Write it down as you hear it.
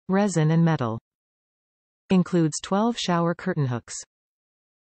Resin and Metal. Includes 12 shower curtain hooks.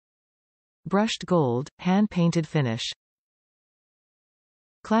 Brushed gold, hand-painted finish.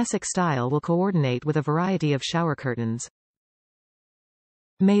 Classic style will coordinate with a variety of shower curtains.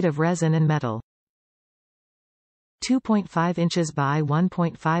 Made of resin and metal. 2.5 inches by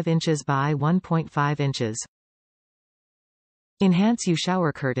 1.5 inches by 1.5 inches. Enhance your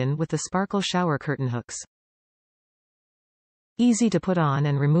shower curtain with the sparkle shower curtain hooks. Easy to put on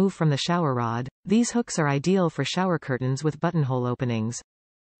and remove from the shower rod, these hooks are ideal for shower curtains with buttonhole openings.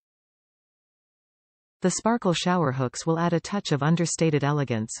 The sparkle shower hooks will add a touch of understated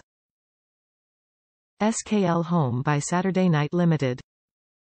elegance. SKL Home by Saturday Knight Ltd.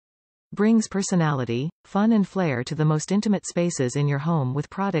 Brings personality, fun and flair to the most intimate spaces in your home with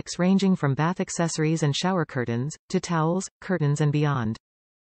products ranging from bath accessories and shower curtains, to towels, curtains and beyond.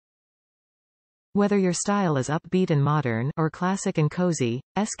 Whether your style is upbeat and modern, or classic and cozy,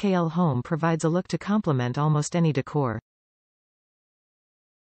 SKL Home provides a look to complement almost any decor.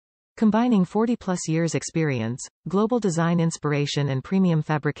 Combining 40-plus years experience, global design inspiration and premium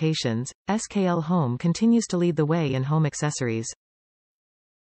fabrications, SKL Home continues to lead the way in home accessories.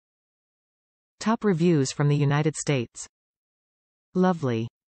 Top reviews from the United States. Lovely.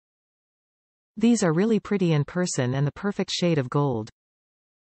 These are really pretty in person and the perfect shade of gold.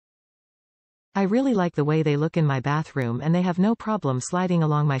 I really like the way they look in my bathroom and they have no problem sliding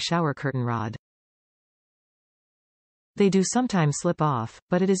along my shower curtain rod. They do sometimes slip off,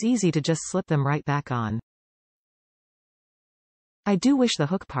 but it is easy to just slip them right back on. I do wish the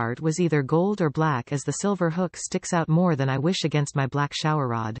hook part was either gold or black, as the silver hook sticks out more than I wish against my black shower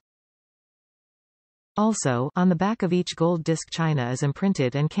rod. Also, on the back of each gold disc china is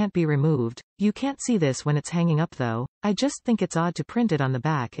imprinted and can't be removed. You can't see this when it's hanging up though. I just think it's odd to print it on the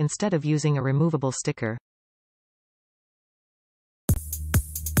back instead of using a removable sticker.